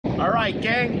All right,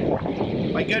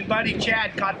 gang. My good buddy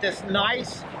Chad caught this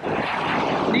nice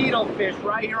needlefish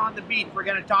right here on the beach. We're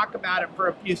going to talk about it for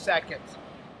a few seconds.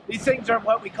 These things are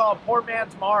what we call poor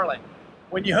man's marlin.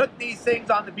 When you hook these things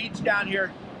on the beach down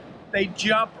here, they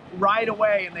jump right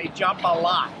away, and they jump a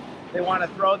lot. They want to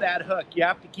throw that hook. You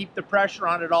have to keep the pressure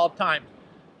on at all times.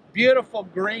 Beautiful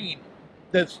green.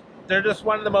 They're just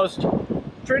one of the most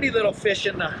pretty little fish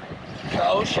in the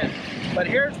ocean. But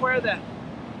here's where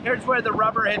the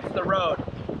rubber hits the road.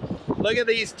 Look at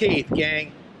these teeth,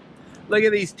 gang. Look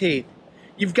at these teeth.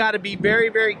 You've got to be very,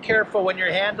 very careful when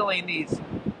you're handling these.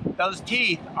 Those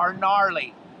teeth are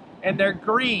gnarly, and they're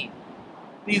green.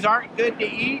 These aren't good to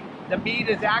eat. The meat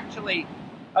is actually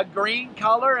a green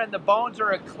color, and the bones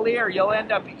are a clear. You'll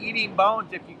end up eating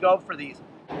bones if you go for these.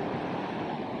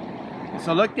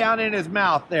 So look down in his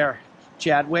mouth there,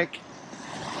 Chadwick.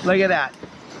 Look at that.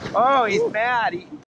 Oh, he's mad.